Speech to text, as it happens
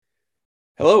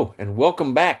Hello, and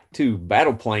welcome back to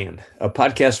Battle Plan, a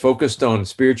podcast focused on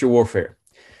spiritual warfare.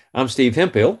 I'm Steve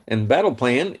Hemphill, and Battle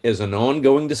Plan is an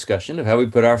ongoing discussion of how we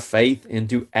put our faith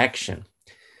into action.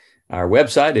 Our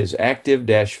website is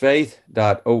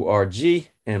active-faith.org,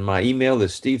 and my email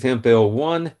is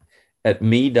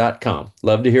SteveHemphill1@me.com.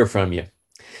 Love to hear from you.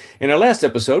 In our last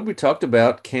episode, we talked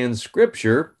about, can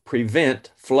Scripture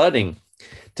prevent flooding?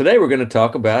 Today, we're going to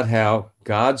talk about how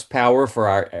God's power for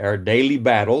our daily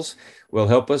battles will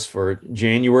help us for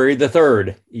January the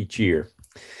 3rd each year.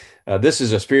 This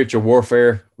is a spiritual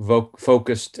warfare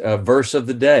focused verse of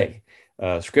the day,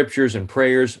 scriptures and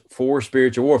prayers for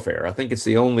spiritual warfare. I think it's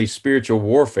the only spiritual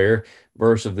warfare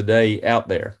verse of the day out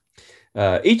there.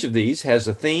 Each of these has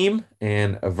a theme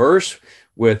and a verse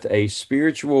with a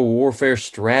spiritual warfare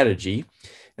strategy,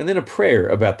 and then a prayer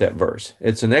about that verse.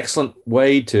 It's an excellent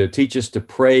way to teach us to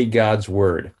pray God's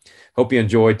word. Hope you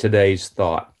enjoyed today's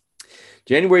thought.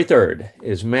 January 3rd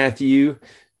is Matthew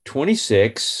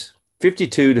 26,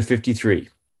 52 to 53.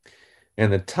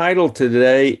 And the title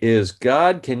today is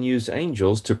God Can Use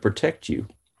Angels to Protect You.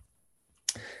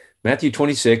 Matthew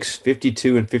 26,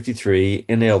 52 and 53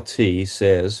 NLT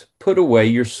says, "Put away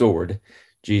your sword,"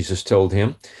 Jesus told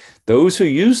him. "Those who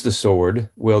use the sword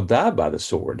will die by the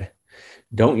sword.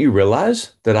 Don't you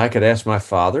realize that I could ask my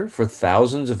Father for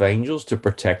thousands of angels to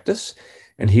protect us,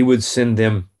 and he would send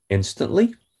them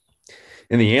instantly?"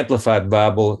 In the Amplified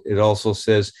Bible, it also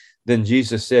says, "Then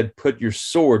Jesus said, put your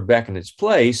sword back in its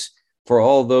place, for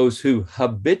all those who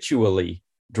habitually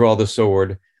draw the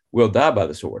sword will die by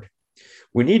the sword."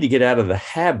 We need to get out of the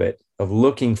habit of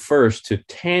looking first to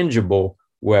tangible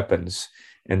weapons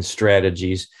and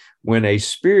strategies when a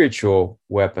spiritual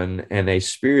weapon and a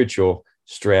spiritual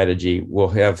strategy will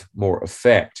have more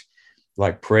effect,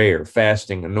 like prayer,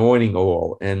 fasting, anointing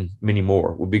oil, and many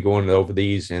more. We'll be going over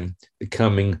these in the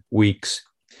coming weeks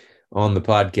on the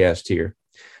podcast here.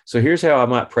 So here's how I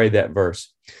might pray that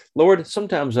verse. Lord,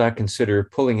 sometimes I consider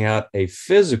pulling out a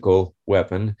physical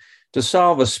weapon to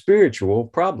solve a spiritual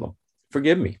problem.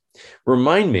 Forgive me.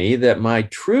 Remind me that my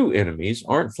true enemies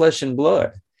aren't flesh and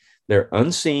blood. They're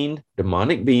unseen,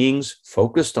 demonic beings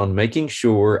focused on making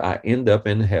sure I end up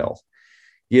in hell.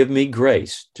 Give me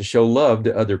grace to show love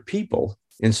to other people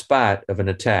in spite of an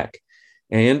attack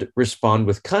and respond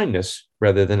with kindness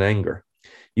rather than anger.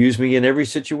 Use me in every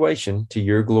situation to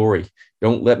your glory.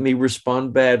 Don't let me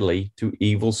respond badly to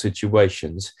evil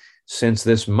situations, since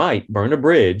this might burn a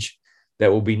bridge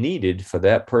that will be needed for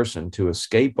that person to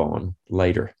escape on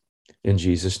later. In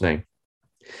Jesus' name.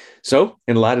 So,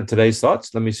 in light of today's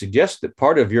thoughts, let me suggest that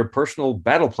part of your personal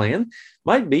battle plan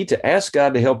might be to ask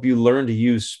God to help you learn to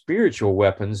use spiritual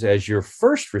weapons as your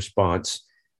first response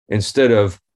instead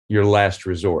of your last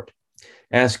resort.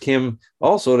 Ask him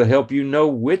also to help you know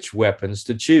which weapons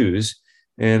to choose.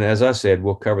 And as I said,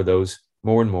 we'll cover those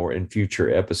more and more in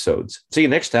future episodes. See you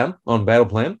next time on Battle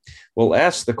Plan. We'll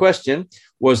ask the question,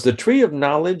 was the tree of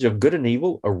knowledge of good and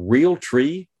evil a real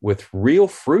tree with real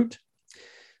fruit?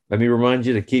 Let me remind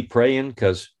you to keep praying,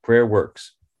 because prayer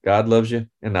works. God loves you,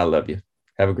 and I love you.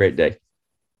 Have a great day.